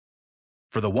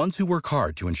For the ones who work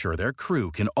hard to ensure their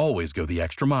crew can always go the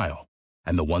extra mile,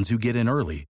 and the ones who get in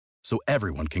early so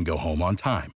everyone can go home on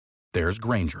time, there's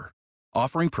Grainger,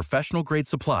 offering professional-grade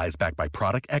supplies backed by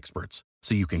product experts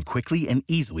so you can quickly and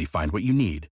easily find what you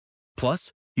need.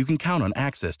 Plus, you can count on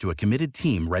access to a committed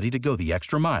team ready to go the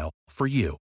extra mile for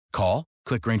you. Call,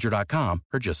 click Grainger.com,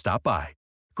 or just stop by.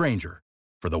 Grainger,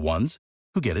 for the ones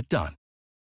who get it done.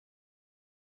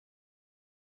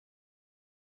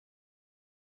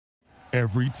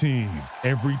 Every team,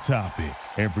 every topic,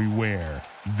 everywhere.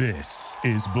 This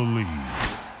is Believe.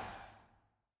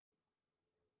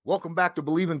 Welcome back to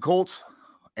Believe in Colts,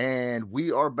 and we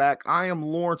are back. I am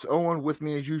Lawrence Owen. With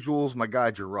me, as usual, is my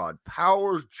guy, Gerard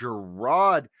Powers.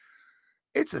 Gerard,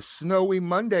 it's a snowy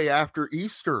Monday after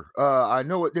Easter. I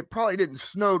know it probably didn't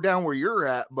snow down where you're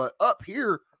at, but up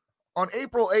here on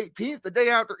April 18th, the day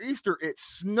after Easter, it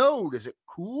snowed. Is it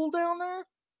cool down there?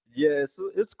 Yeah,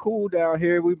 it's cool down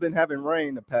here. We've been having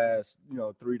rain the past,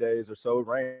 3 days or so. It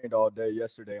rained all day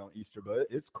yesterday on Easter, but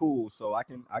it's cool. So I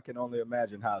can only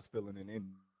imagine how it's feeling in Indy.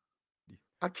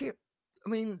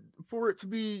 For it to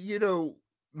be,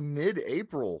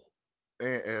 mid-April,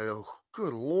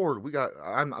 good Lord,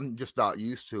 I'm just not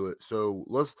used to it. So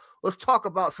let's talk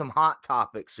about some hot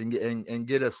topics and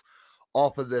get us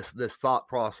off of this thought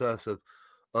process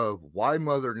of why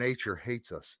Mother Nature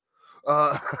hates us.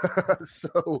 But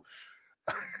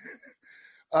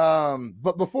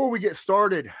before we get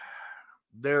started,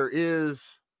 I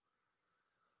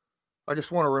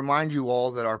just want to remind you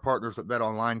all that our partners at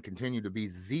BetOnline continue to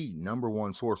be the number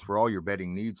one source for all your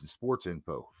betting needs and sports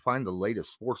info. Find the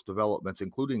latest sports developments,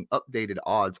 including updated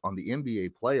odds on the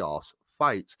NBA playoffs,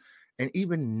 fights, and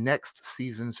even next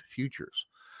season's futures.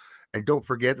 And don't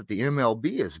forget that the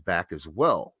MLB is back as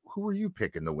well. Who are you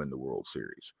picking to win the World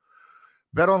Series?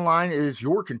 BetOnline is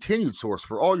your continued source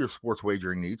for all your sports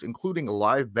wagering needs, including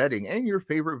live betting and your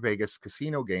favorite Vegas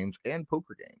casino games and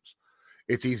poker games.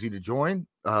 It's easy to join.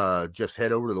 Just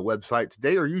head over to the website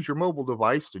today or use your mobile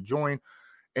device to join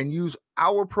and use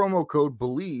our promo code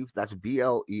BELIEVE, that's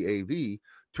BLEAV,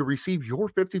 to receive your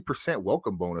 50%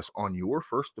 welcome bonus on your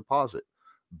first deposit.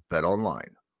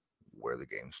 BetOnline, where the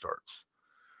game starts.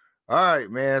 All right,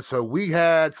 man. So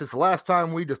since the last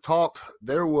time we just talked,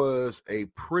 there was a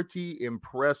pretty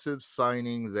impressive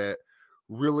signing that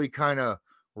really kind of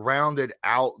rounded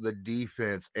out the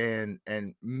defense and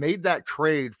made that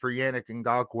trade for Yannick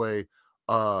Ngakoue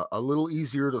a little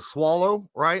easier to swallow,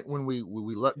 right? When we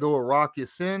let go of Rock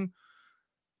Ya-Sin,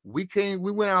 we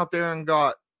went out there and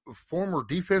got former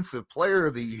Defensive Player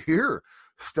of the Year,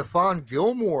 Stephon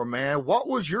Gilmore, man. What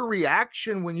was your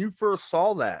reaction when you first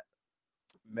saw that?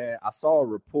 Man, I saw a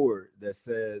report that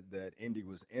said that Indy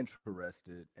was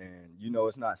interested, and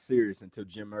it's not serious until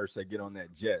Jim Irsay get on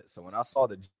that jet. So when I saw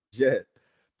the jet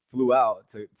flew out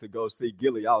to go see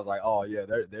Gilly, I was like, oh yeah,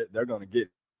 they're going to get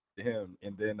him.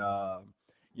 And then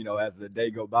as the day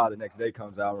go by, the next day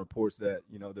comes out and reports that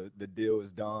the deal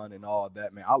is done and all of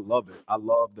that. Man, I love it. I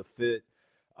love the fit.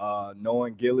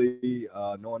 Knowing Gilly,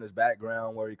 knowing his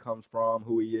background, where he comes from,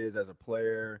 who he is as a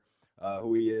player,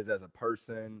 who he is as a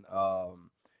person.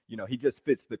 He just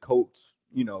fits the Colts,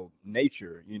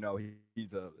 nature.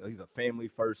 He's a family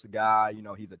first guy.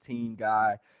 He's a team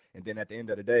guy. And then at the end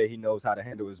of the day, he knows how to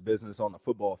handle his business on the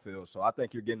football field. So I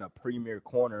think you're getting a premier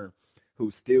corner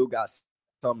who still got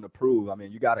something to prove. I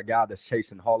mean, you got a guy that's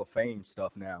chasing Hall of Fame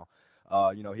stuff now.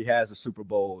 He has the Super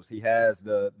Bowls. He has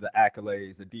the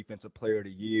accolades, the Defensive Player of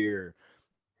the Year,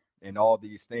 and all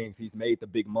these things. He's made the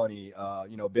big money,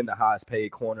 been the highest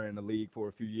paid corner in the league for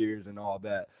a few years and all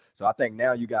that. So I think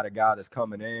now you got a guy that's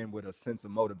coming in with a sense of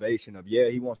motivation of,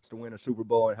 he wants to win a Super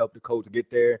Bowl and help the Colts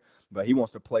get there, but he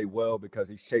wants to play well because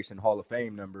he's chasing Hall of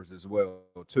Fame numbers as well,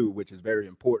 too, which is very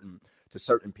important to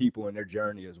certain people in their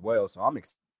journey as well. So I'm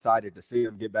excited to see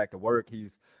him get back to work.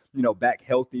 He's, back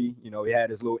healthy. He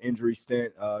had his little injury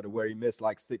stint to where he missed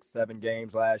like 6-7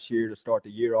 games last year to start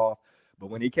the year off. But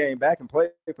when he came back and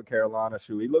played for Carolina,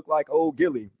 he looked like old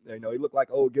Gilly. He looked like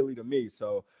old Gilly to me.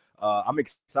 So I'm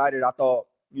excited. I thought,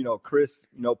 Chris,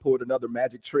 pulled another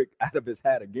magic trick out of his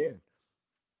hat again.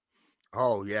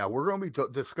 Oh, yeah. We're going to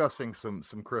be discussing some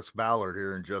Chris Ballard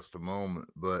here in just a moment.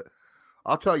 But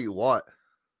I'll tell you what,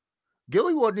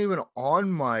 Gilly wasn't even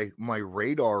on my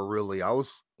radar, really. I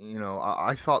was,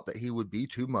 I thought that he would be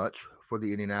too much for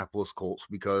the Indianapolis Colts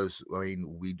because,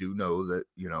 we do know that,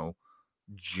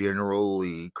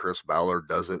 generally Chris Ballard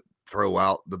doesn't throw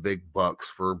out the big bucks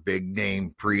for big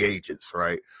name free agents,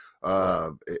 right?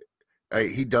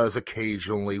 He does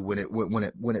occasionally when it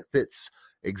fits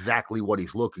exactly what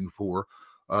he's looking for.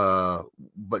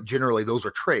 But generally those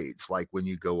are trades, like when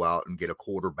you go out and get a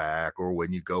quarterback, or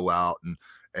when you go out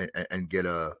and get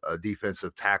a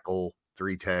defensive tackle,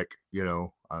 3-tech,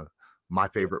 my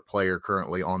favorite player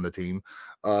currently on the team.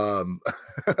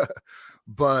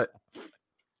 But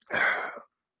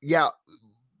yeah,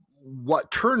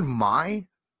 what turned my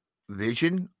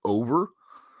vision over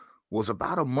was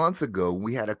about a month ago.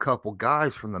 We had a couple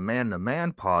guys from the Man to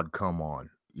Man pod come on,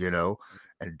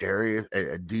 and Darius,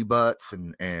 D-Butts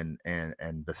and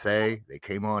Bethay. They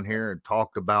came on here and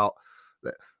talked about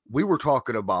that. We were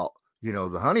talking about,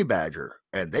 the Honey Badger,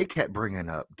 and they kept bringing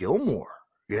up Gilmore,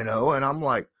 and I'm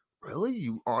like, really?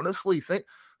 You honestly think?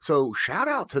 So shout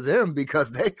out to them,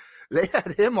 because they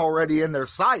had him already in their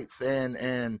sights.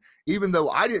 And even though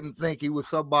I didn't think he was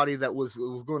somebody that was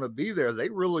going to be there, they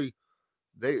really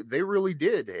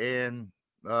did. And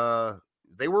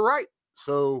they were right.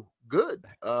 So good.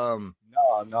 No,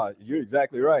 you're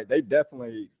exactly right. They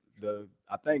definitely,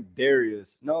 I think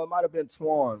Darius, no, it might have been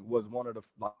Twan, was one of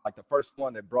the first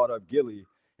one that brought up Gilly.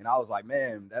 And I was like,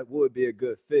 man, that would be a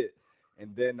good fit.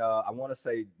 And then I want to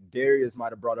say Darius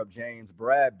might have brought up James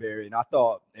Bradbury. And I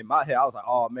thought in my head, I was like,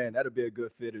 oh, man, that'd be a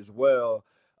good fit as well.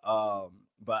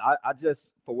 But I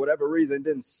just, for whatever reason,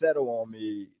 didn't settle on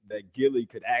me that Gilly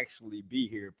could actually be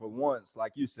here. For once,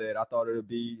 like you said, I thought it would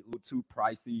be a little too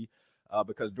pricey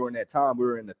because during that time we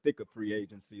were in the thick of free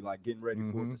agency, like getting ready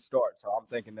for it to start. So I'm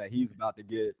thinking that he's about to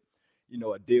get,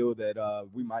 a deal that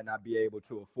we might not be able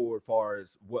to afford as far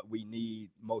as what we need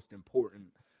most important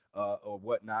or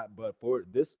whatnot. But for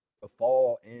this to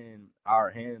fall in our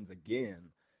hands again,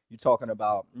 you're talking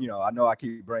about, I know I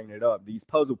keep bringing it up, these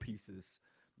puzzle pieces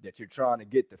that you're trying to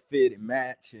get to fit and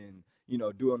match and,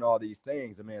 doing all these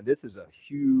things. I mean, this is a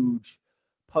huge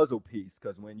puzzle piece,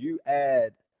 because when you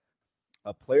add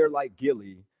a player like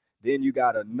Gilly, then you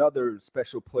got another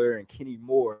special player in Kenny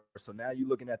Moore. So now you're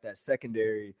looking at that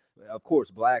secondary, of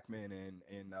course, Blackman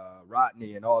and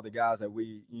Rodney and all the guys that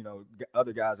we,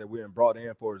 other guys that we brought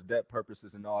in for his depth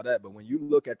purposes and all that. But when you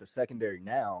look at the secondary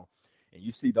now, and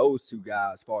you see those two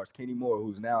guys, as far as Kenny Moore,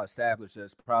 who's now established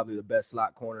as probably the best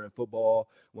slot corner in football,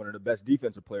 one of the best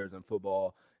defensive players in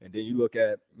football. And then you look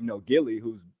at, Gilly,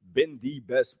 who's been the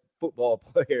best football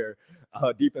player,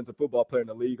 defensive football player in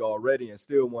the league already, and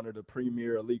still one of the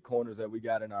premier elite corners that we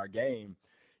got in our game.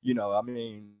 I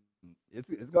mean,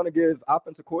 it's going to give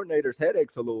offensive coordinators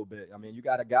headaches a little bit. I mean, you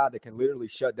got a guy that can literally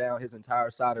shut down his entire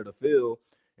side of the field.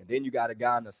 And then you got a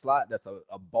guy in the slot that's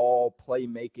a ball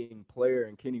playmaking player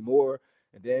in Kenny Moore.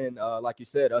 And then, like you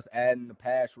said, us adding the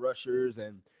pass rushers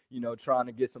and, trying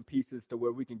to get some pieces to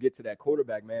where we can get to that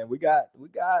quarterback, man. We got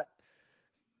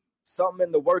something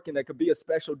in the working that could be a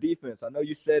special defense. I know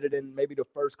you said it in maybe the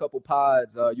first couple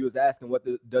pods. You was asking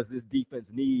does this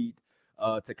defense need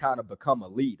to kind of become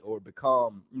elite or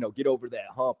become, get over that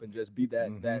hump and just be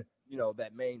that,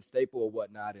 that main staple or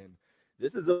whatnot. And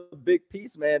this is a big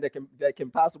piece, man, that can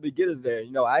possibly get us there.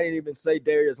 I didn't even say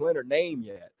Darius Leonard's name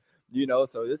yet,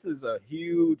 so this is a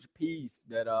huge piece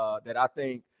that I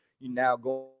think now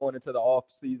going into the off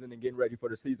season and getting ready for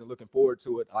the season, looking forward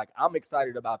to it. Like, I'm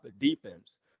excited about the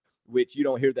defense, which you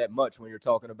don't hear that much when you're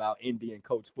talking about Indy and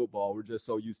coach football. We're just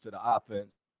so used to the offense,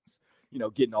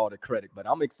 getting all the credit, but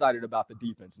I'm excited about the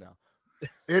defense now.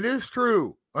 It is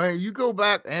true. I mean, you go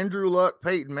back Andrew Luck,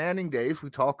 Peyton Manning days, we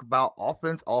talk about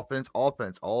offense, all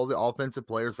the offensive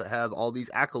players that have all these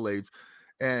accolades.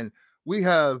 And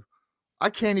I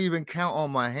can't even count on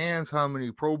my hands how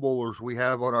many Pro Bowlers we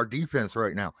have on our defense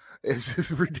right now. It's just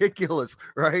ridiculous,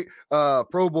 right?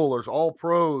 Pro Bowlers, all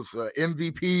pros,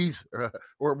 MVPs,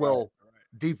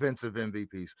 defensive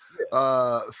MVPs.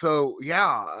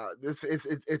 Yeah.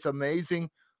 It's amazing.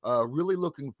 Really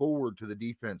looking forward to the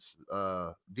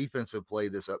defensive play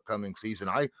this upcoming season.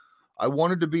 I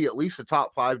wanted to be at least a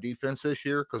top 5 defense this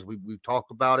year, because we've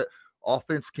talked about it.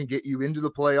 Offense can get you into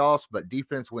the playoffs, but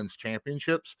defense wins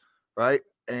championships, right?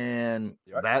 And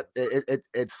that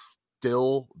it's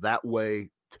still that way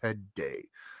today.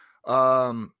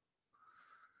 A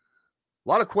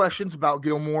lot of questions about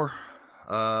Gilmore.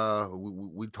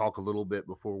 We talked a little bit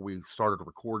before we started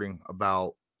recording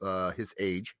about his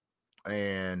age.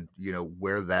 And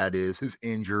where that is, his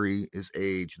injury, his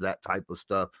age, that type of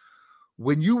stuff.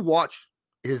 When you watch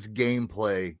his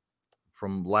gameplay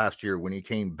from last year, when he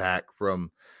came back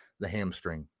from the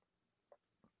hamstring,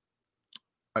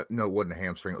 no, it wasn't a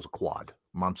hamstring, it was a quad.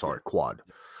 I'm sorry, quad.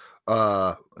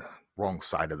 Wrong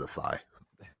side of the thigh.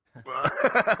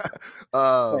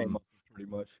 Same,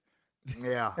 pretty much.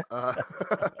 Yeah.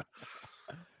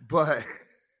 But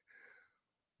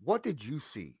What did you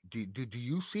see? Do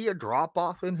you see a drop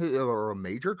off in his, or a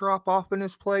major drop off in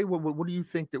his play? What do you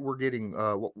think that we're getting?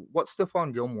 What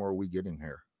Stephon Gilmore are we getting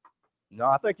here? No,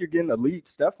 I think you're getting elite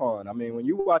Stephon. I mean, when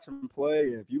you watch him play,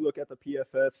 if you look at the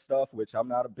PFF stuff, which I'm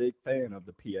not a big fan of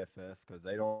the PFF because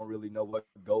they don't really know what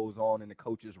goes on in the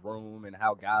coach's room and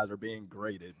how guys are being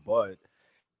graded. But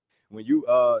when you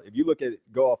if you look at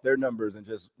go off their numbers and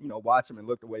just watch him and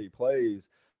look the way he plays,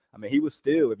 I mean, he was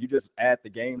still, if you just add the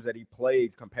games that he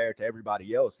played compared to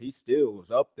everybody else, he still was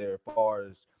up there as far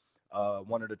as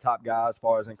one of the top guys as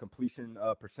far as in completion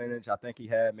percentage. I think he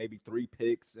had maybe 3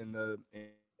 picks in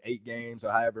 8 games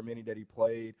or however many that he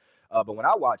played. But when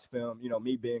I watch film,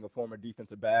 me being a former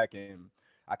defensive back, and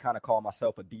I kind of call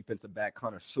myself a defensive back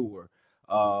connoisseur.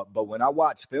 But when I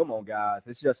watch film on guys,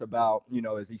 it's just about,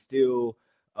 is he still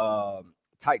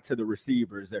tight to the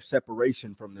receivers, their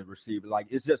separation from the receiver. Like,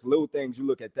 it's just little things you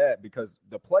look at that because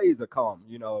the plays are come.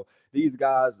 These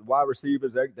guys, wide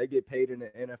receivers, they get paid in the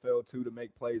NFL too to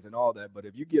make plays and all that. But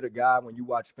if you get a guy when you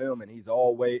watch film and he's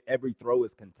always, every throw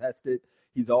is contested,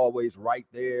 he's always right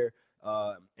there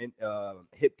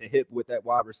hip to hip with that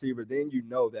wide receiver, then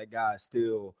that guy is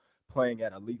still playing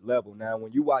at elite level. Now,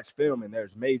 when you watch film and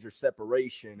there's major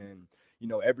separation and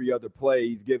every other play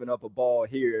he's giving up a ball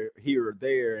here or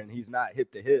there, and he's not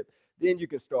hip to hip, then you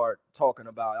can start talking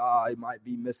about, he might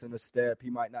be missing a step. He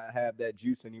might not have that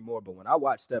juice anymore. But when I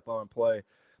watch Stephon play,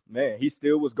 man, he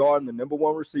still was guarding the number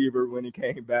 1 receiver when he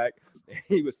came back.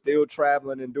 He was still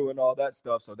traveling and doing all that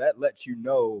stuff. So that lets you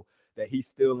know that he's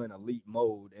still in elite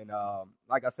mode. And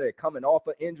like I said, coming off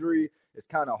an injury, it's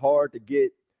kind of hard to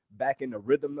get back in the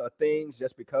rhythm of things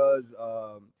just because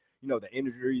the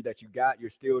injury that you got, you're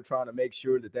still trying to make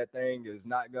sure that thing is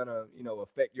not going to,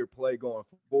 affect your play going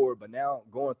forward. But now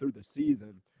going through the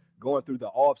season, going through the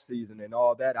off season and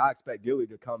all that, I expect Gilly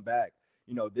to come back,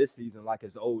 this season like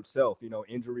his old self,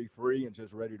 injury free and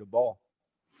just ready to ball.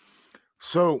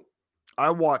 So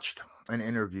I watched an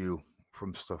interview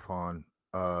from Stephon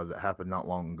that happened not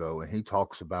long ago, and he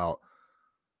talks about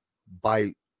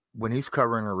when he's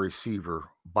covering a receiver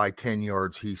by 10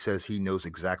 yards, he says he knows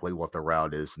exactly what the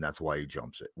route is, and that's why he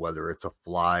jumps it, whether it's a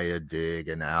fly, a dig,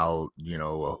 an out,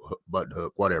 a button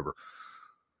hook, whatever.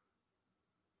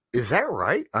 Is that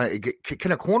right?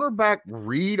 Can a cornerback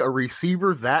read a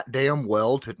receiver that damn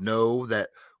well to know that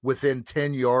within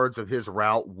 10 yards of his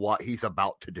route what he's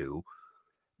about to do?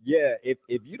 Yeah, if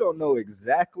you don't know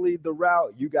exactly the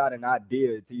route, you got an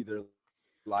idea. It's either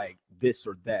like this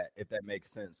or that, if that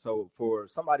makes sense. So for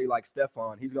somebody like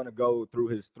Stephon, he's going to go through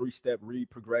his 3-step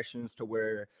read progressions to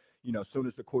where, as soon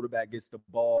as the quarterback gets the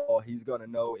ball, he's going to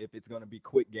know if it's going to be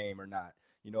quick game or not.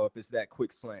 If it's that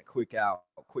quick slant, quick out,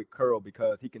 quick curl,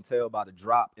 because he can tell by the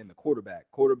drop in the quarterback.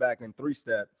 Quarterback in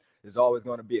 3-step is always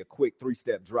going to be a quick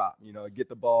 3-step drop. Get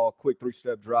the ball, quick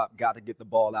 3-step drop, got to get the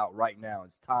ball out right now.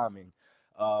 It's timing.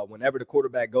 Whenever the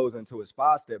quarterback goes into his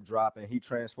 5-step drop and he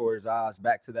transfers his eyes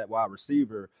back to that wide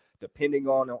receiver, depending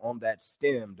on that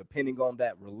stem, depending on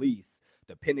that release,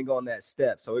 depending on that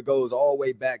step. So it goes all the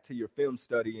way back to your film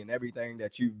study and everything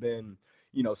that you've been,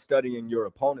 studying your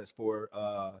opponents for.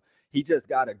 He just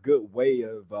got a good way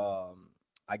of,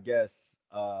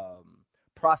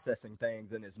 processing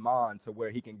things in his mind to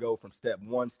where he can go from step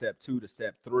 1, step 2 to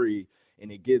step 3,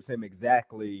 and it gives him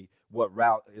exactly what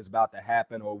route is about to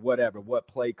happen or whatever, what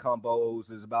play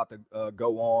combos is about to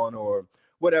go on or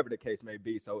whatever the case may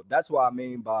be. So that's what I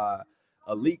mean by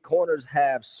elite corners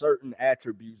have certain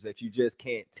attributes that you just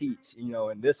can't teach,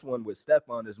 and this one with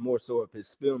Stephon is more so of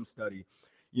his film study.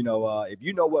 If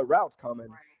you know what route's coming,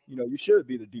 you should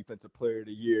be the defensive player of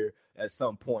the year at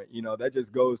some point. That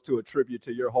just goes to a tribute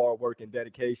to your hard work and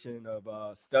dedication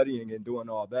of studying and doing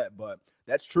all that. But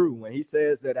that's true. When he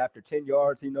says that after 10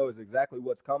 yards, he knows exactly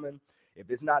what's coming. If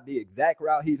it's not the exact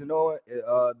route he's knowing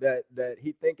that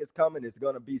he think is coming, it's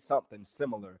going to be something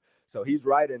similar. So he's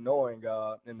right in knowing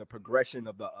in the progression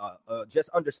of the just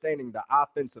understanding the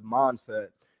offensive mindset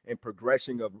and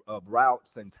progression of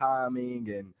routes and timing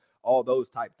and all those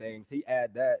type things. He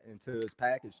add that into his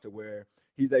package to where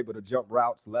he's able to jump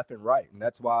routes left and right. And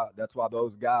that's why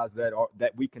those guys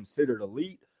that we considered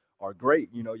elite are great.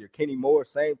 Your Kenny Moore,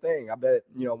 same thing. I bet,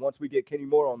 once we get Kenny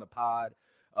Moore on the pod,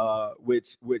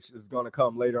 which is going to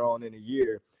come later on in the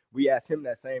year, we asked him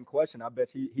that same question. I bet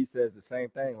he says the same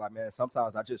thing. Like, man,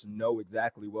 sometimes I just know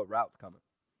exactly what route's coming.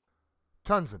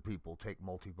 Tons of people take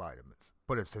multivitamins,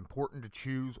 but it's important to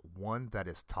choose one that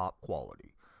is top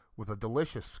quality. With a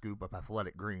delicious scoop of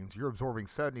Athletic Greens, you're absorbing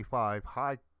 75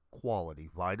 high-quality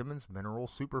vitamins,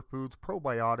 minerals, superfoods,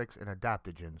 probiotics, and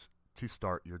adaptogens to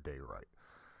start your day right.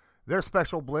 Their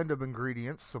special blend of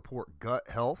ingredients support gut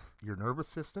health, your nervous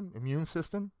system, immune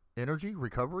system, energy,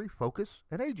 recovery, focus,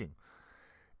 and aging.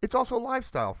 It's also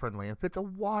lifestyle friendly and fits a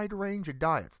wide range of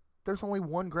diets. There's only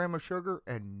 1 gram of sugar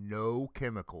and no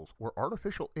chemicals or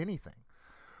artificial anything.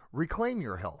 Reclaim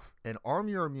your health and arm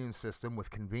your immune system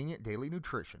with convenient daily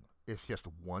nutrition. It's just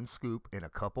 1 scoop in a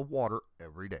cup of water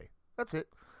every day. That's it.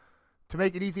 To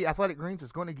make it easy, Athletic Greens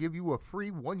is going to give you a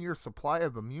free 1-year supply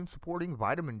of immune-supporting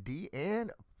vitamin D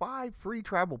and 5 free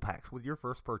travel packs with your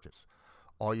first purchase.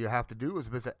 All you have to do is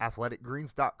visit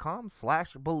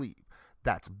athleticgreens.com/believe.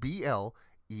 That's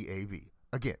BLEAV.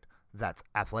 Again, that's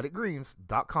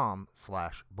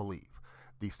athleticgreens.com/believe.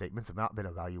 These statements have not been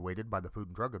evaluated by the Food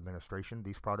and Drug Administration.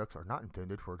 These products are not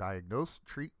intended for diagnose,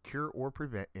 treat, cure, or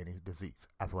prevent any disease.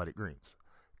 Athletic Greens.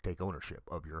 Take ownership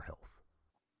of your health.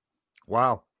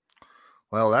 Wow.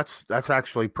 Well, that's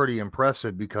actually pretty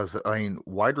impressive because, I mean,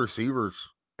 wide receivers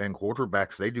and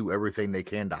quarterbacks, they do everything they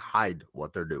can to hide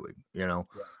what they're doing,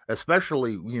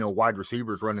 especially, wide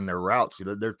receivers running their routes,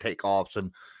 their takeoffs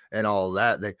and all of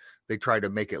that. They try to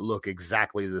make it look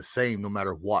exactly the same no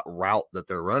matter what route that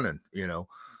they're running,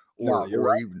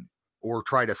 or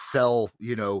try to sell,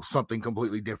 something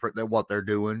completely different than what they're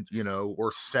doing,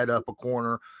 or set up a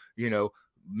corner,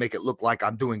 make it look like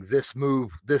I'm doing this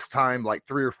move this time, like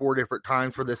 3 or 4 different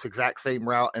times for this exact same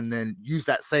route, and then use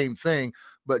that same thing,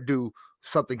 but do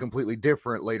something completely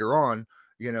different later on,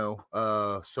 so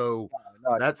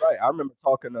that's right. I remember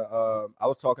I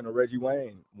was talking to Reggie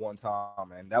Wayne one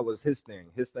time, and that was his thing.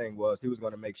 His thing was he was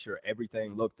going to make sure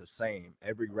everything looked the same.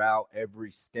 Every route,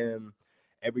 every stem,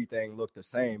 everything looked the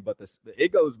same, but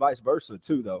it goes vice versa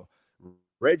too, though.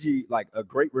 Reggie, like a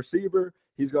great receiver,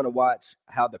 he's going to watch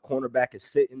how the cornerback is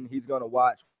sitting. He's going to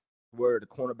watch where the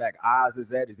cornerback eyes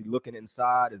is at. Is he looking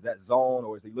inside? Is that zone,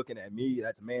 or is he looking at me?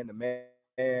 That's man to man.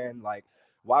 Like,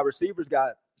 wide receivers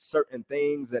got certain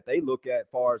things that they look at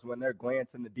far as when they're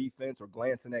glancing the defense or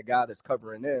glancing at guy that's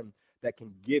covering them that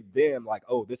can give them like,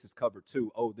 oh, this is cover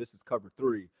 2. Oh, this is cover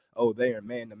 3. Oh, they are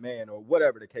man to man, or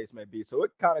whatever the case may be. So it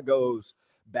kind of goes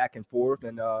back and forth.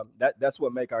 And that's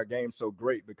what make our game so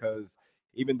great, because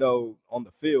even though on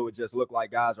the field it just looked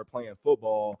like guys are playing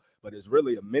football, but it's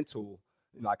really a mental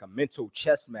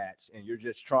chess match, and you're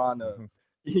just trying to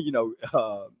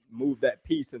move that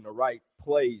piece in the right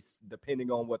place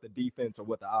depending on what the defense or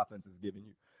what the offense is giving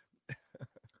you.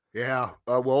 Yeah.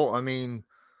 Well, I mean,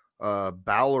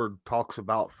 Ballard talks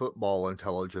about football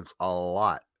intelligence a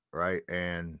lot, right?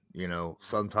 And,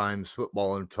 sometimes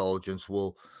football intelligence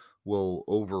will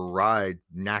override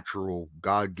natural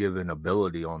God-given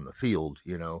ability on the field,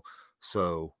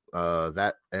 so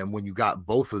and when you got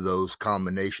both of those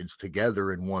combinations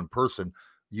together in one person,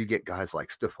 you get guys like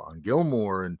Stephon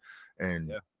Gilmore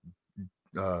and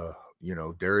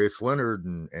Darius Leonard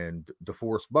and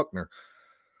DeForest Buckner.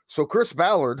 So Chris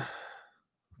Ballard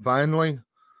finally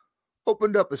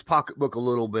opened up his pocketbook a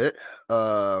little bit,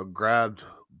 grabbed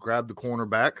the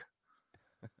cornerback,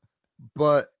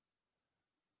 but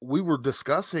we were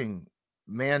discussing,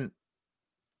 man,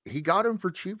 he got him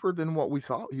for cheaper than what we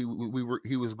thought he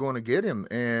was going to get him,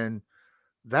 and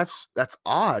that's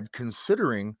odd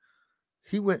considering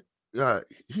he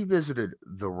visited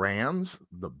the Rams,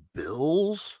 the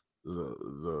Bills,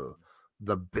 the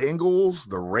Bengals,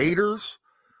 the Raiders.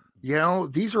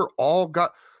 These are all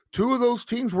got 2 of those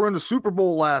teams were in the Super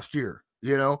Bowl last year.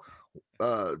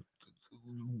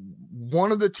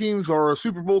 One of the teams are a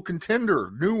Super Bowl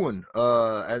contender, new one.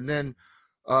 And then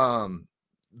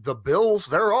the Bills,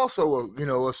 they're also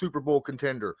a Super Bowl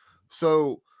contender.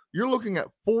 So you're looking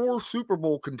at 4 Super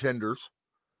Bowl contenders,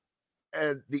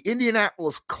 and the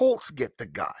Indianapolis Colts get the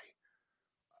guy.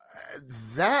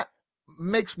 That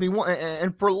makes me want,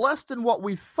 and for less than what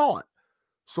we thought.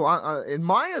 So in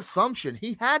my assumption,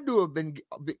 he had to have been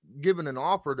given an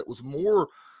offer that was more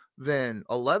than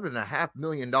 $11.5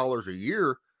 million a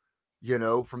year,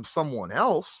 from someone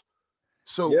else.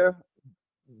 So yeah.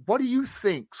 What do you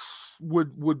think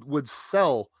would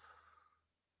sell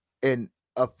in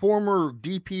a former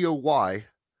DPOY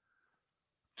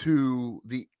to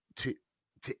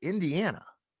Indiana,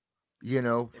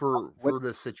 for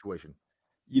this situation?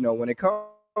 When it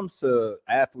comes to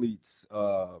athletes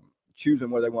choosing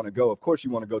where they want to go, of course you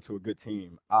want to go to a good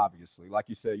team, obviously. Like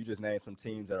you said, you just named some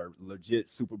teams that are legit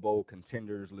Super Bowl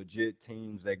contenders, legit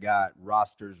teams that got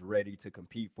rosters ready to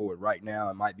compete for it right now.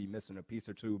 It might be missing a piece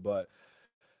or two, but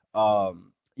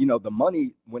the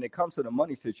money, when it comes to the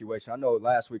money situation, I know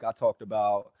last week I talked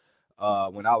about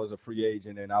when I was a free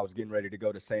agent and I was getting ready to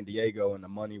go to San Diego, and the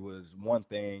money was one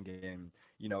thing, and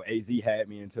AZ had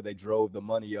me until they drove the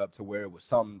money up to where it was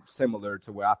something similar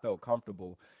to where I felt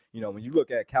comfortable. When you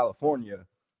look at California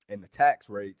and the tax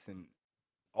rates, and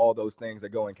all those things that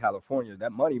go in California.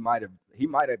 That money he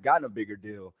might have gotten a bigger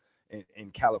deal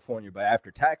in California, but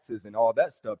after taxes and all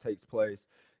that stuff takes place,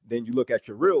 then you look at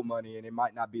your real money and it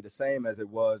might not be the same as it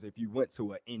was if you went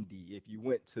to an Indy, if you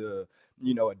went to,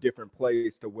 a different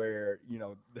place to where,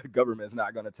 the government is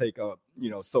not going to take up,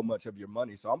 so much of your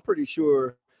money. So I'm pretty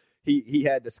sure he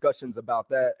had discussions about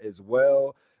that as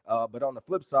well. But on the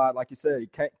flip side, like you said, he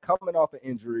coming off an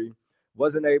injury,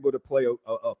 wasn't able to play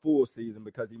a full season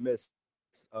because he missed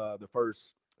the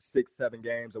first 6-7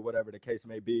 games or whatever the case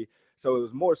may be. So it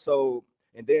was more so.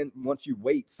 And then once you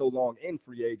wait so long in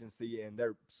free agency and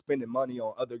they're spending money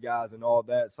on other guys and all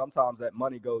that, sometimes that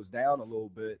money goes down a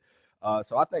little bit.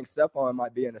 So I think Stephon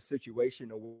might be in a situation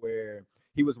where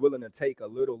he was willing to take a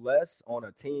little less on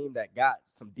a team that got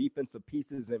some defensive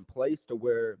pieces in place to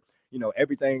where,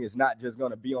 everything is not just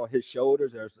going to be on his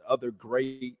shoulders. There's other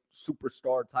great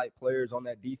superstar type players on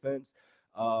that defense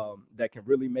that can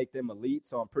really make them elite.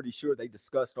 So I'm pretty sure they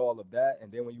discussed all of that.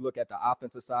 And then when you look at the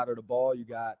offensive side of the ball, you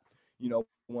got,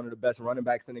 one of the best running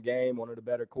backs in the game, one of the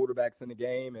better quarterbacks in the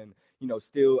game, and,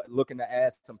 still looking to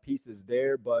add some pieces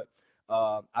there. But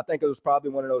I think it was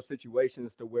probably one of those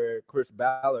situations to where Chris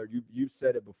Ballard, you've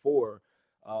said it before,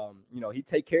 he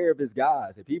take care of his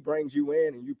guys. If he brings you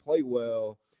in and you play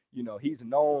well, he's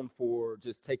known for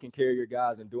just taking care of your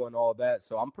guys and doing all that.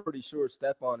 So I'm pretty sure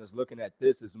Stephon is looking at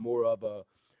this as more of a,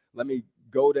 let me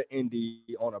go to Indy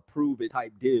on a prove it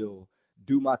type deal,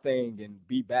 do my thing and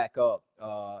be back up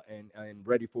and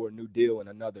ready for a new deal in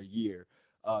another year.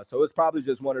 So it's probably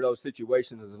just one of those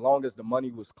situations. As long as the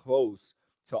money was close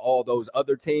to all those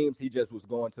other teams, he just was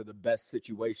going to the best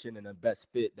situation and the best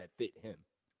fit that fit him.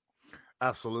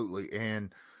 Absolutely.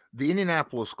 And the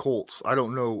Indianapolis Colts, I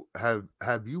don't know,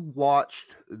 have you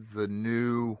watched the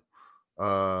new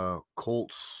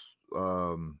Colts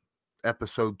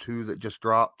episode 2 that just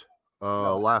dropped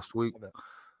last week? Okay.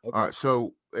 All right,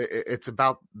 so it's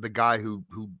about the guy who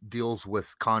deals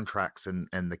with contracts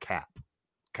and the cap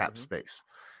space.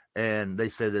 And they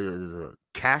say that it's a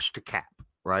cash to cap,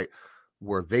 right?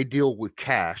 Where they deal with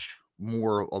cash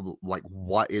more of like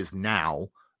what is now,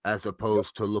 as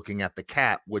opposed to looking at the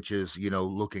cap, which is,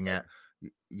 looking at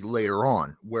later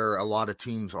on, where a lot of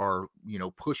teams are,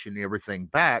 pushing everything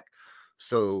back.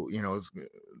 So,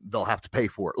 they'll have to pay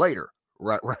for it later,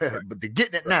 right? But they're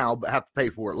getting it now, but have to pay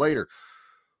for it later.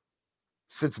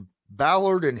 Since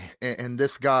Ballard and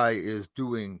this guy is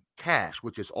doing cash,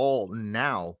 which is all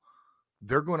now,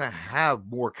 they're going to have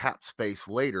more cap space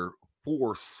later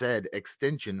for said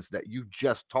extensions that you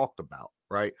just talked about,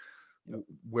 right? Yep.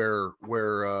 Where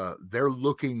they're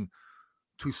looking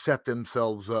to set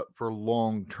themselves up for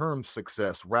long-term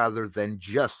success rather than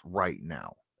just right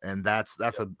now. And that's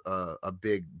a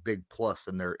big plus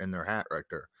in their hat right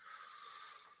there.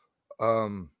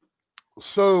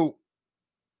 So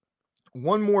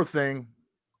one more thing.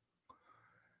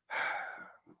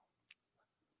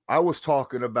 I was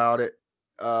talking about it.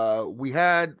 We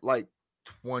had like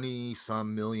 20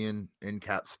 some million in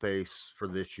cap space for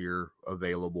this year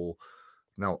available.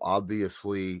 Now,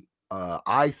 obviously,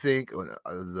 I think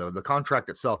the contract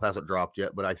itself hasn't dropped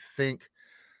yet, but I think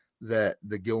that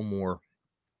the Gilmore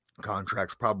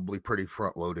contract's probably pretty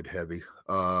front loaded heavy.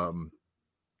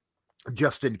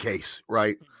 Just in case,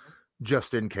 right?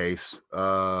 Just in case.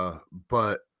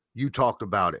 But you talked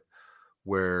about it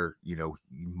where, you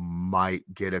might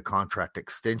get a contract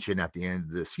extension at the end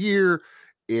of this year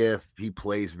if he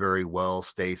plays very well,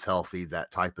 stays healthy,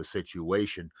 that type of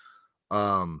situation.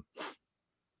 Now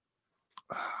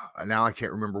I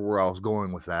can't remember where I was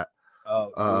going with that.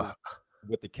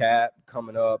 With the cap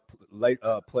coming up, late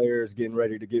players getting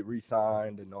ready to get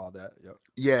re-signed and all that. Yep.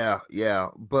 Yeah.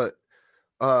 But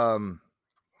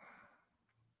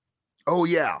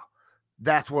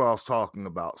that's what I was talking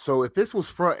about. So if this was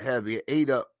front heavy, it ate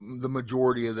up the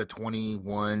majority of the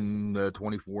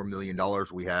 $24 million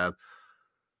we have.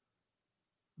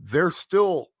 There's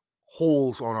still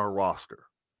holes on our roster.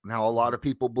 Now, a lot of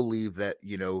people believe that,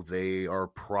 they are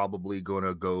probably going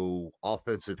to go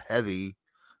offensive heavy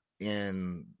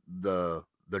in the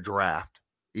draft,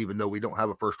 even though we don't have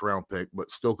a first round pick,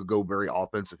 but still could go very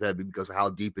offensive heavy because of how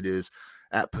deep it is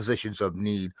at positions of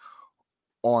need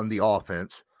on the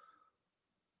offense.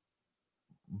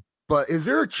 But is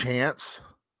there a chance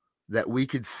that we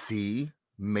could see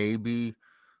maybe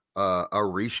a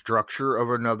restructure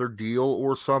of another deal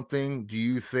or something? Do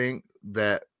you think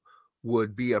that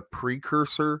would be a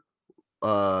precursor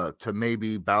to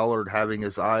maybe Ballard having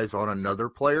his eyes on another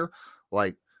player?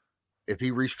 Like if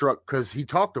he because he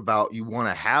talked about you want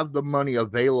to have the money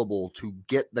available to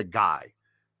get the guy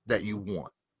that you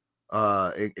want.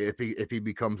 If he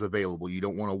becomes available, you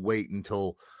don't want to wait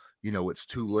until it's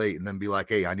too late, and then be like,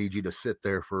 hey, I need you to sit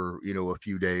there for, a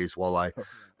few days while I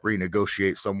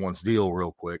renegotiate someone's deal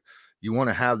real quick. You want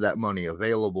to have that money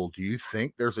available. Do you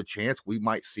think there's a chance we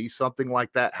might see something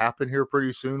like that happen here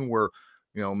pretty soon where,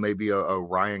 maybe a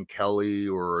Ryan Kelly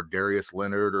or a Darius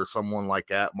Leonard or someone like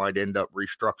that might end up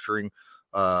restructuring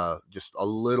just a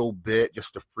little bit,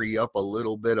 just to free up a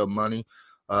little bit of money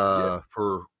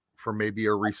for maybe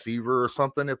a receiver or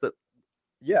something?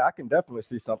 Yeah, I can definitely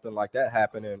see something like that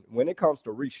happening. When it comes to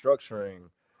restructuring,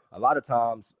 a lot of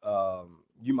times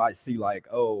you might see like,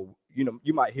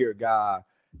 you might hear a guy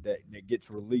that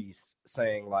gets released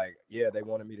saying like, yeah, they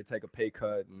wanted me to take a pay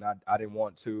cut and I didn't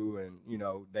want to,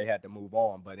 and they had to move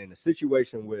on. But in a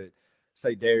situation with,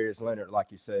 say, Darius Leonard, like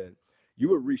you said, you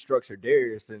would restructure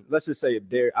Darius, and let's just say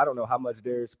if I don't know how much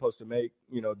Darius is supposed to make,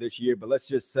 this year, but let's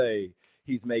just say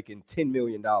he's making $10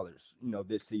 million,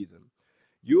 this season.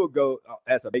 You will go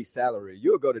as a base salary.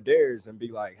 You'll go to Darius and be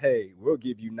like, hey, we'll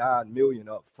give you $9 million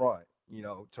up front,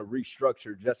 to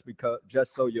restructure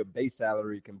just so your base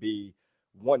salary can be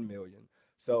 $1 million.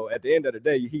 So at the end of the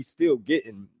day, he's still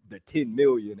getting the $10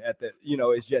 million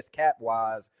it's just cap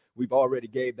wise. We've already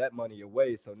gave that money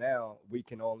away. So now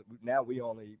we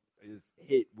only is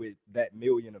hit with that $1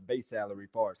 million of base salary as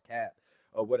far as cap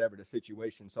or whatever the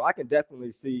situation. So I can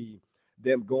definitely see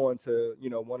them going to,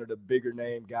 one of the bigger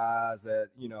name guys that,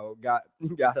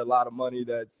 got a lot of money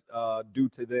that's due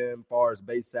to them as far as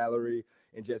base salary,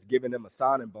 and just giving them a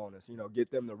signing bonus, get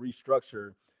them to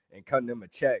restructure and cutting them a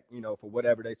check, for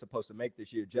whatever they're supposed to make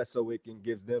this year, just so it can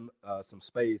give them some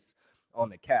space on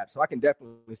the cap. So I can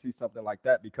definitely see something like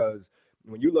that, because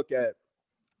when you look at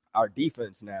our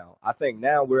defense now, I think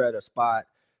now we're at a spot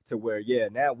to where,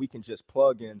 now we can just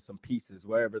plug in some pieces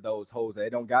wherever those holes are. They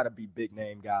don't got to be big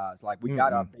name guys. Like we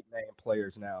got our big name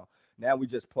players now. Now we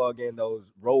just plug in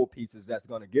those role pieces that's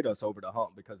going to get us over the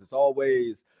hump, because it's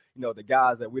always, the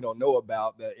guys that we don't know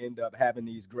about that end up having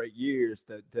these great years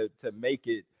to make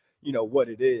it, what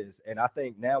it is. And I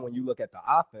think now when you look at the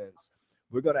offense,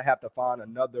 we're going to have to find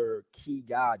another key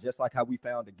guy, just like how we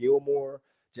found a Gilmore,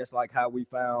 just like how we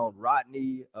found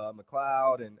Rodney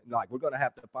McLeod. And like, we're going to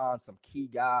have to find some key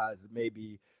guys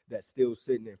maybe that's still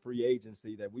sitting in free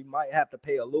agency that we might have to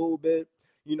pay a little bit,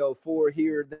 for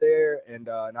here or there. And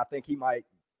I think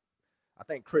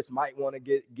Chris might want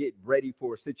to get ready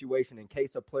for a situation in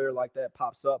case a player like that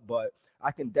pops up. But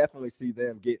I can definitely see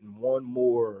them getting one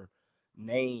more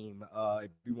name,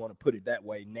 if you want to put it that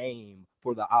way, name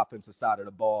for the offensive side of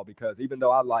the ball. Because even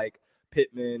though I like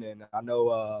Pittman, and I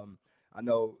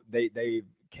know they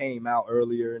came out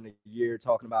earlier in the year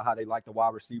talking about how they like the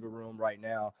wide receiver room right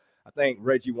now, I think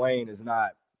Reggie Wayne is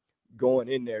not going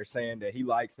in there saying that he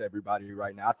likes everybody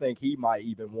right now. I think he might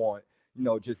even want,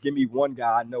 just give me one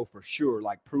guy I know for sure,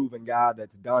 like proven guy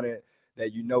that's done it,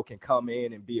 that can come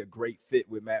in and be a great fit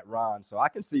with Matt Ryan. So I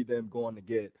can see them going to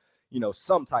get,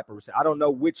 some type of receiver. I don't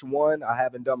know which one. I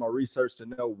haven't done my research to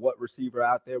know what receiver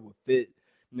out there will fit,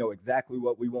 exactly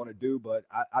what we want to do. But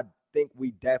I think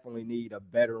we definitely need a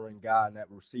veteran guy in that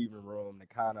receiving room to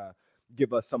kind of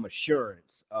give us some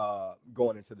assurance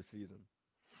going into the season.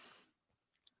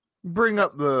 Bring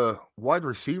up the wide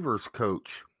receivers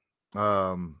coach,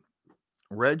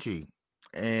 Reggie,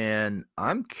 and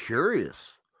I'm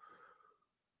curious,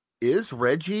 is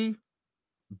Reggie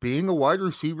being a wide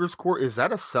receivers court, is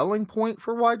that a selling point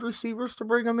for wide receivers to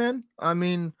bring him in? I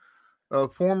mean, a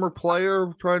former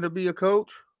player trying to be a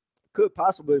coach? Could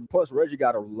possibly. Plus, Reggie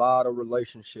got a lot of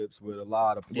relationships with a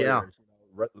lot of players.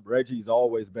 Yeah. Reggie's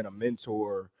always been a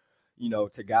mentor,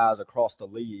 to guys across the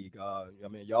league.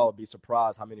 Y'all would be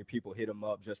surprised how many people hit him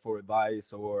up just for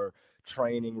advice or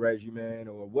training regimen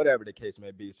or whatever the case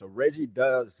may be. So Reggie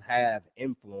does have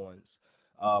influence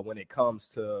when it comes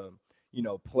to,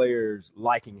 players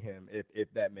liking him,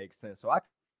 if that makes sense. So I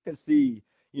can see,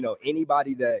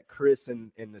 anybody that Chris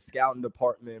in the scouting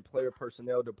department, player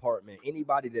personnel department,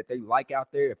 anybody that they like out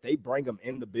there, if they bring them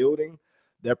in the building,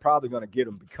 they're probably going to get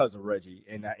him because of Reggie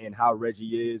and how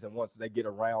Reggie is. And once they get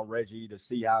around Reggie to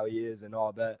see how he is and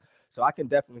all that. So I can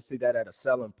definitely see that at a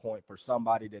selling point for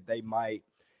somebody that they might,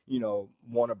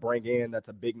 want to bring in. That's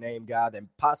a big name guy that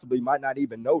possibly might not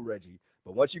even know Reggie.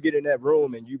 But once you get in that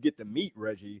room and you get to meet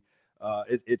Reggie,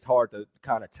 it's hard to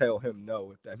kind of tell him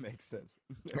no, if that makes sense.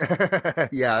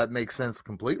 Yeah, it makes sense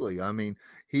completely. I mean,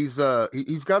 he's got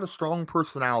a strong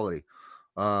personality.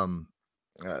 Even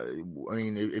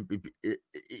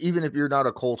if you're not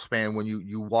a Colts fan, when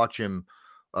you watch him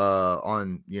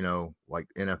on, like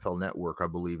NFL Network, I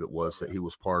believe it was that he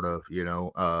was part of, he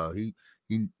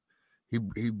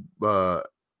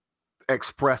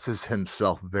expresses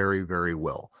himself very, very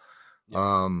well.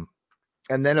 Yeah.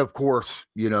 And then of course,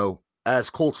 as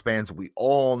Colts fans, we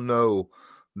all know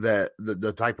that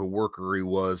the type of worker he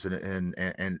was, and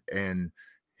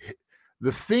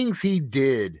the things he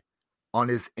did on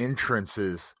his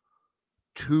entrances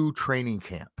to training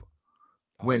camp.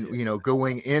 When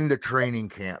going into training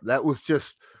camp, that was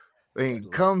just. I mean,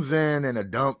 comes in a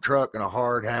dump truck and a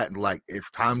hard hat and like it's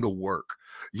time to work.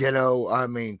 I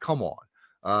mean, come on.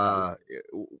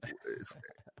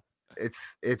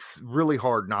 It's really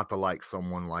hard not to like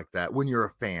someone like that when you're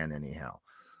a fan, anyhow.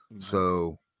 Mm-hmm.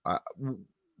 So,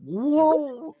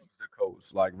 whoa, the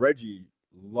Colts. Like Reggie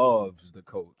loves the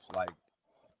Colts, like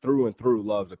through and through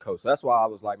loves the Colts. That's why I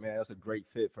was like, man, that's a great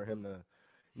fit for him to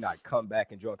not come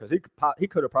back and join, because he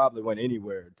could have probably went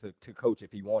anywhere to coach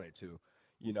if he wanted to.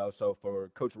 So for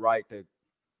Coach Wright to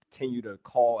continue to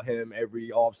call him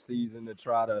every offseason to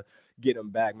try to get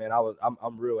him back, man,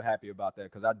 I'm real happy about that,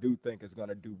 because I do think it's going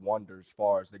to do wonders as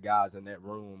far as the guys in that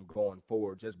room going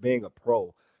forward. Just being a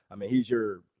pro. I mean, he's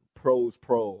your pro's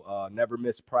pro. Never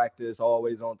miss practice,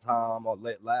 always on time, or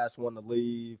last one to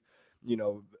leave.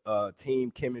 Team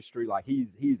chemistry. Like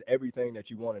he's everything that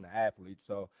you want in an athlete.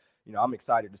 So, I'm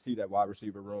excited to see that wide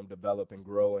receiver room develop and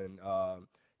grow and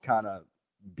kind of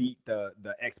beat the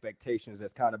expectations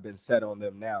that's kind of been set on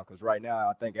them now, because right now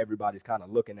I think everybody's kind of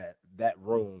looking at that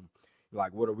room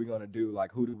like, what are we going to do?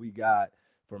 Like, who do we got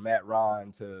for Matt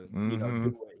Ryan to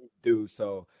do what he do?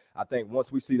 So I think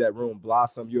once we see that room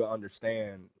blossom, you'll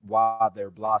understand why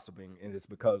they're blossoming, and it's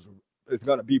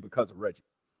going to be because of Reggie.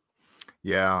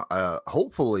 Yeah,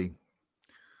 hopefully.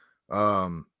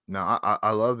 Now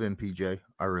I love MPJ,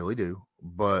 I really do,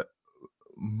 but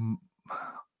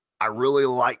I really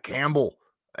like Campbell.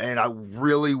 And I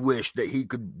really wish that he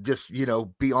could just, be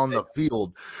on the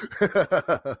field.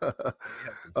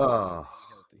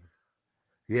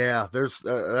 Yeah, that's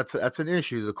an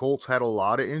issue. The Colts had a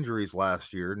lot of injuries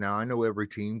last year. Now I know every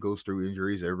team goes through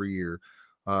injuries every year.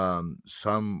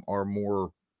 Some are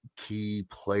more key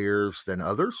players than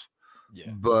others.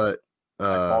 Yeah. But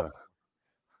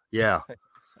yeah.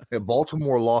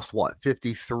 Baltimore lost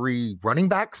 53 running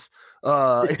backs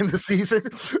in the season.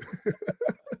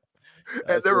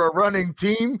 And they're a running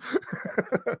team.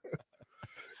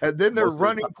 And then their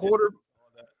running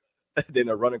Then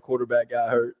a running quarterback got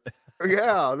hurt.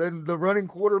 Yeah, then the running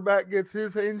quarterback gets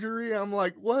his injury. I'm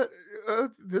like, what?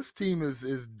 This team is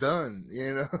done,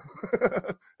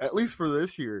 at least for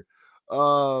this year.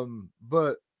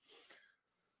 But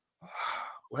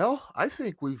well, I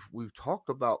think we've talked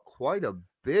about quite a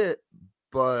bit,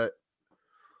 but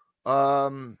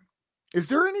is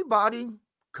there anybody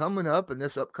coming up in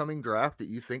this upcoming draft that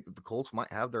you think that the Colts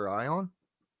might have their eye on?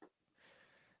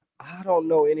 I don't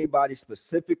know anybody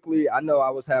specifically. I know I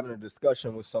was having a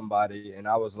discussion with somebody, and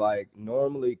I was like,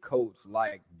 normally Colts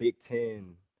like Big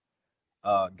Ten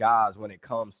guys when it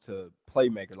comes to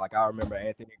playmakers. Like I remember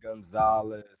Anthony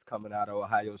Gonzalez coming out of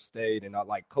Ohio State, and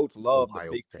Coach loved the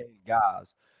Big Ten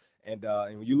guys. And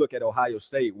when you look at Ohio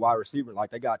State wide receiver, like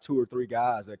they got 2 or 3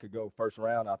 guys that could go first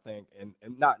round, I think, and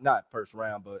not first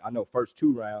round, but I know first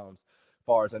 2 rounds as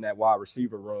far as in that wide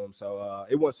receiver room. So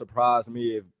it wouldn't surprise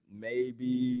me if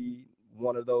maybe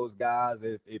one of those guys,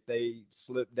 if they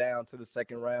slip down to the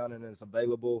second round and it's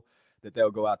available, that they'll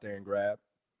go out there and grab.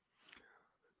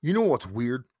 You know what's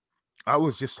weird? I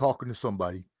was just talking to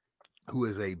somebody who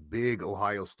is a big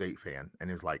Ohio State fan and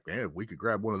is like, man, if we could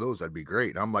grab one of those, that'd be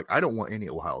great. And I'm like, I don't want any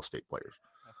Ohio State players.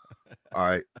 All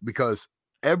right. Because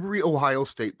every Ohio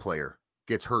State player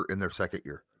gets hurt in their second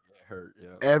year.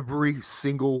 Every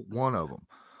single one of them.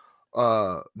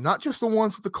 Not just the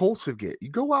ones that the Colts have get. You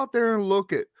go out there and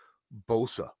look at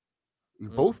Bosa.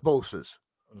 Both Bosas.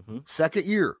 Second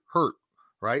year, hurt,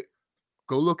 right?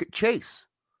 Go look at Chase.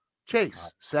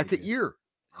 Second year,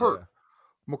 hurt.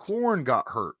 Yeah. McLaurin got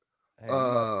hurt.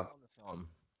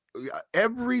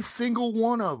 Every single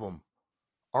one of them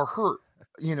are hurt,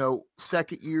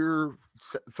 second year,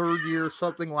 third year,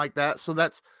 something like that. So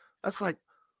that's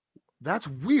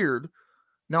weird.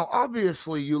 Now,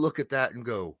 obviously you look at that and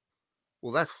go,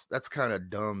 well, that's kind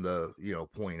of dumb to,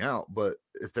 point out, but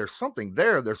if there's something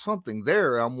there, there's something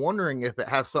there. I'm wondering if it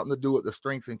has something to do with the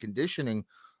strength and conditioning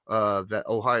that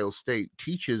Ohio State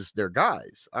teaches their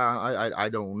guys. I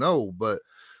don't know, but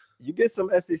you get some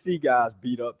SEC guys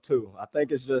beat up too. I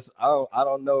think it's just I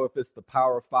don't know if it's the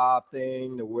Power 5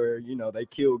 thing to where they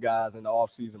kill guys in the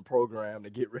offseason program to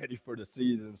get ready for the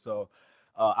season. So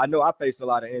I know I faced a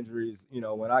lot of injuries.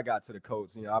 When I got to the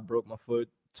Colts, I broke my foot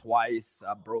twice.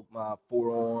 I broke my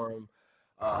forearm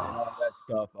and all that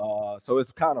stuff. So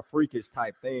it's kind of freakish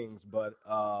type things, but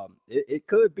it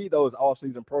could be those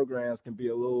offseason programs can be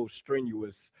a little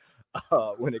strenuous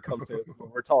when it comes to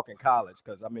when we're talking college.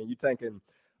 Because, you're thinking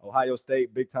Ohio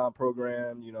State, big time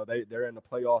program. You know, they're in the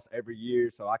playoffs every year,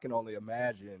 so I can only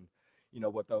imagine, you know,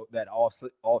 what that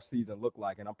off season look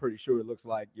like. And I'm pretty sure it looks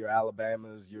like your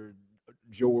Alabamas, your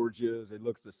Georgias. It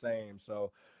looks the same.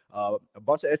 So a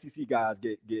bunch of SEC guys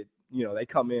get you know, they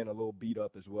come in a little beat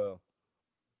up as well.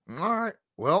 All right.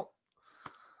 Well,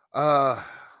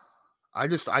 I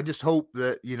just hope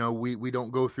that, you know, we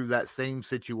don't go through that same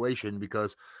situation,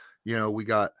 because, you know, we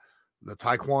got the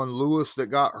Tyquan Lewis that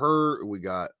got hurt. We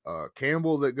got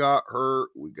Campbell that got hurt.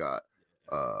 We got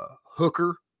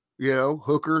Hooker, you know,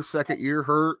 Hooker second year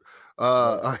hurt.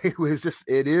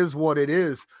 It is what it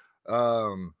is.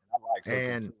 I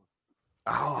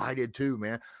did too,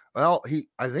 man. Well,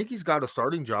 I think he's got a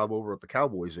starting job over at the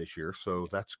Cowboys this year. So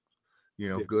that's, you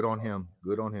know, good on him.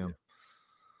 Good on him.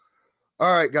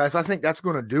 All right, guys, I think that's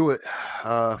going to do it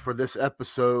for this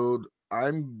episode.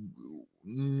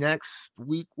 Next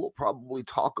week, we'll probably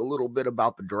talk a little bit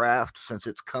about the draft since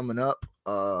it's coming up.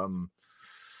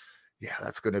 Yeah,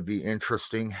 that's going to be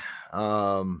interesting.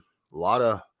 A lot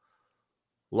of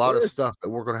stuff that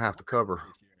we're going to have to cover.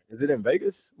 Is it in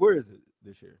Vegas? Where is it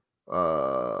this year?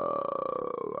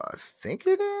 I think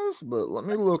it is, but let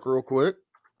me look real quick.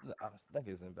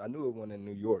 I knew it went in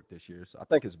New York this year, so I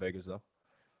think it's Vegas though.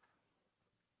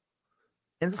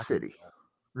 In the city.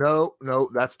 No,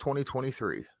 that's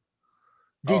 2023.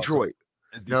 Detroit.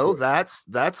 No, that's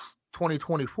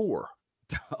 2024.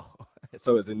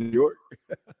 So it's in New York.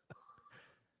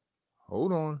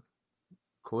 Hold on.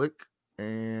 Click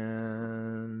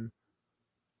and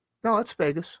no, it's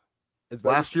Vegas.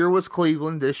 Last year was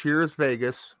Cleveland. This year is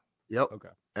Vegas. Yep. Okay.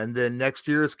 And then next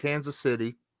year is Kansas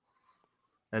City.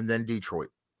 And then Detroit.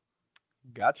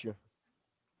 Gotcha.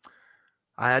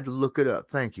 I had to look it up.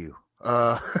 Thank you.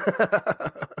 I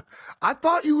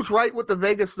thought you was right with the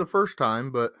Vegas the first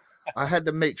time, but I had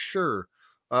to make sure.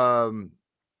 I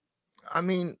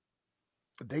mean,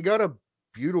 they got a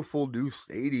beautiful new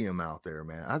stadium out there,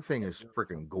 man. That thing is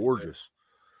freaking gorgeous.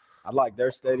 I like their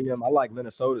stadium. I like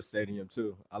Minnesota Stadium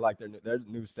too. I like their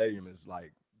new stadium is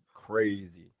like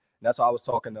crazy. And that's why I was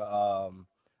talking to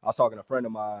a friend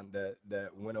of mine that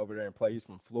went over there and played. He's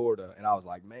from Florida, and I was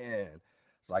like, man,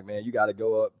 you got to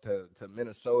go up to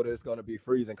Minnesota. It's going to be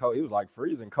freezing cold. He was like,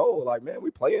 freezing cold? Like, man,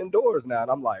 we play indoors now. And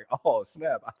I'm like, oh,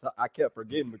 snap. I kept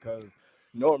forgetting, because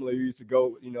normally we used to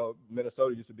go, you know,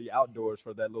 Minnesota used to be outdoors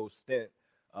for that little stint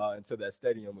until that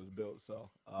stadium was built.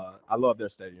 So I love their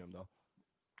stadium, though.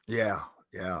 Yeah.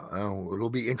 It'll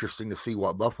be interesting to see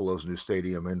what Buffalo's new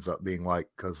stadium ends up being like,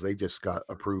 because they just got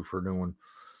approved for a new one.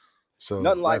 So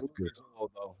nothing like Lucas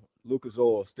Oil, though. Lucas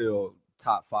Oil still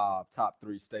top 5, top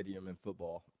 3 stadium in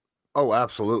football. Oh,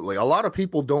 absolutely. A lot of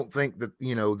people don't think that,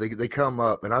 you know, they come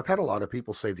up, and I've had a lot of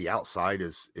people say the outside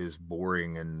is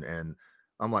boring, and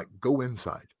I'm like, go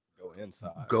inside.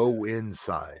 Go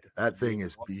inside. That thing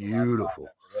is beautiful.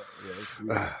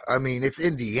 I mean, it's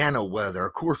Indiana weather.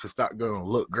 Of course, it's not going to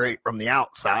look great from the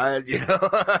outside, you know.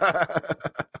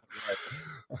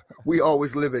 We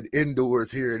always live in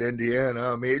indoors here in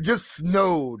Indiana. I mean, it just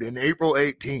snowed in April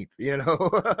 18th, you know.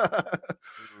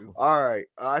 All right.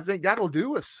 I think that'll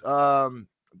do us.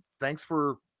 Thanks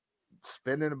for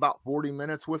spending about 40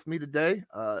 minutes with me today.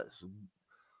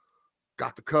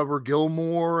 Got to cover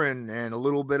Gilmore and a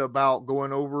little bit about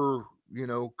going over, you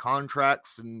know,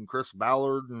 contracts and Chris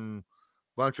Ballard and a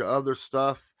bunch of other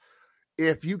stuff.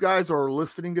 If you guys are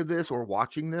listening to this or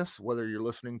watching this, whether you're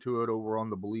listening to it over on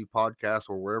the Believe podcast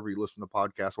or wherever you listen to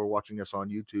podcasts, or watching us on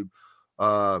YouTube,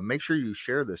 make sure you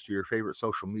share this to your favorite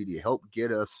social media. Help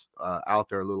get us out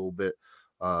there a little bit,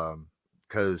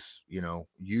 because, you know,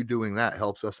 you doing that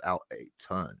helps us out a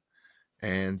ton.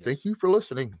 And thank you for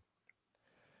listening.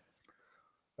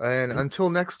 And until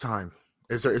next time,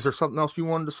 is there something else you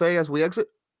wanted to say as we exit?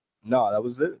 No, that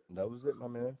was it. That was it, my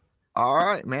man. All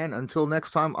right, man. Until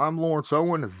next time, I'm Lawrence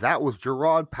Owen. That was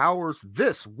Gerard Powers.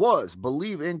 This was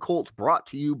Believe in Colts, brought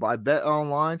to you by Bet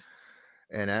Online.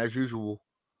 And as usual,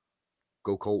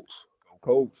 go Colts. Go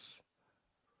Colts.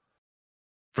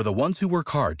 For the ones who work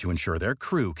hard to ensure their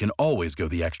crew can always go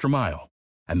the extra mile,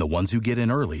 and the ones who get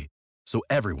in early so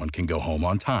everyone can go home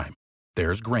on time,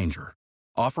 there's Grainger,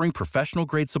 offering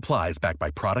professional-grade supplies backed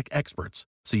by product experts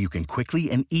so you can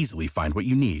quickly and easily find what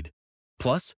you need.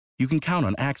 Plus, you can count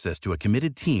on access to a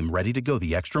committed team ready to go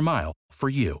the extra mile for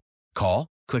you. Call,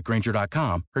 click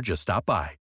Grainger.com, or just stop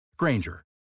by. Grainger,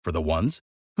 for the ones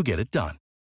who get it done.